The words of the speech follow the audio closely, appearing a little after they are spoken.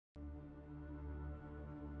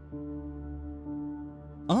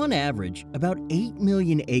On average, about 8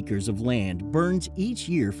 million acres of land burns each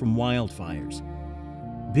year from wildfires.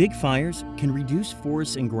 Big fires can reduce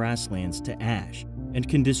forests and grasslands to ash and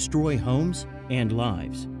can destroy homes and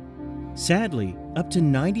lives. Sadly, up to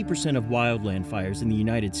 90% of wildland fires in the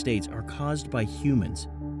United States are caused by humans.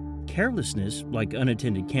 Carelessness, like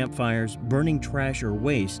unattended campfires, burning trash or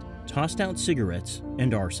waste, tossed out cigarettes,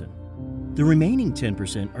 and arson. The remaining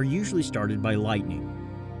 10% are usually started by lightning.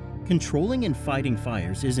 Controlling and fighting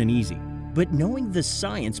fires isn't easy, but knowing the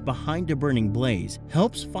science behind a burning blaze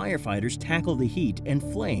helps firefighters tackle the heat and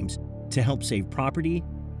flames to help save property,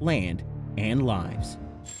 land, and lives.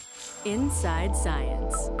 Inside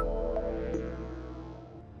Science.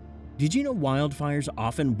 Did you know wildfires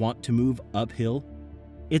often want to move uphill?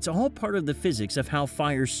 It's all part of the physics of how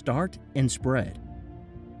fires start and spread.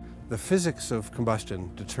 The physics of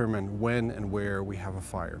combustion determine when and where we have a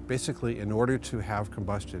fire. Basically, in order to have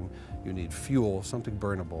combustion, you need fuel, something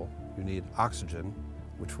burnable, you need oxygen,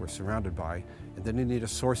 which we're surrounded by, and then you need a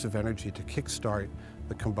source of energy to kickstart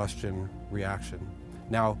the combustion reaction.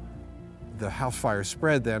 Now, how fires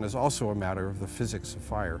spread then is also a matter of the physics of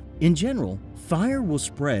fire. In general, fire will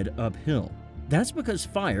spread uphill. That's because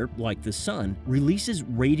fire, like the sun, releases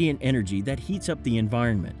radiant energy that heats up the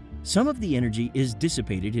environment. Some of the energy is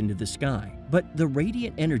dissipated into the sky, but the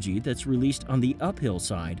radiant energy that's released on the uphill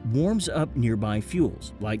side warms up nearby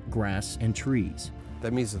fuels, like grass and trees.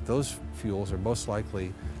 That means that those fuels are most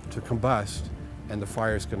likely to combust, and the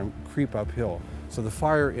fire is going to creep uphill. So the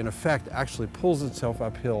fire, in effect, actually pulls itself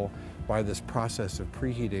uphill by this process of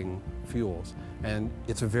preheating fuels, and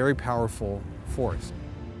it's a very powerful force.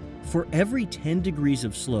 For every 10 degrees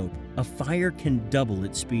of slope, a fire can double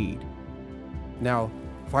its speed. Now,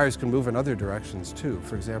 fires can move in other directions too.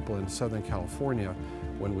 For example, in Southern California,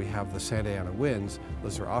 when we have the Santa Ana winds,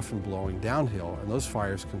 those are often blowing downhill, and those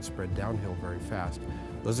fires can spread downhill very fast.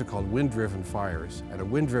 Those are called wind-driven fires, and a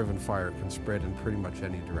wind-driven fire can spread in pretty much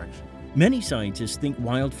any direction. Many scientists think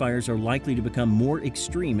wildfires are likely to become more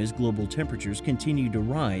extreme as global temperatures continue to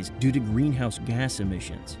rise due to greenhouse gas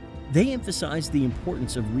emissions. They emphasize the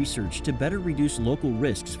importance of research to better reduce local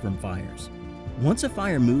risks from fires. Once a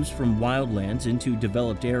fire moves from wildlands into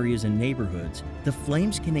developed areas and neighborhoods, the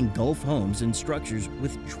flames can engulf homes and structures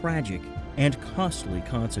with tragic and costly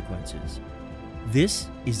consequences. This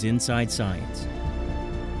is Inside Science.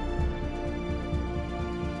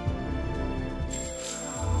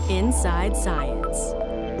 Inside Science.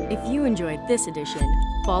 If you enjoyed this edition,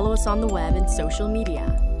 follow us on the web and social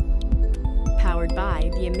media. Powered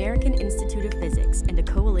by the American Institute of Physics and a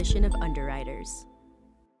coalition of underwriters.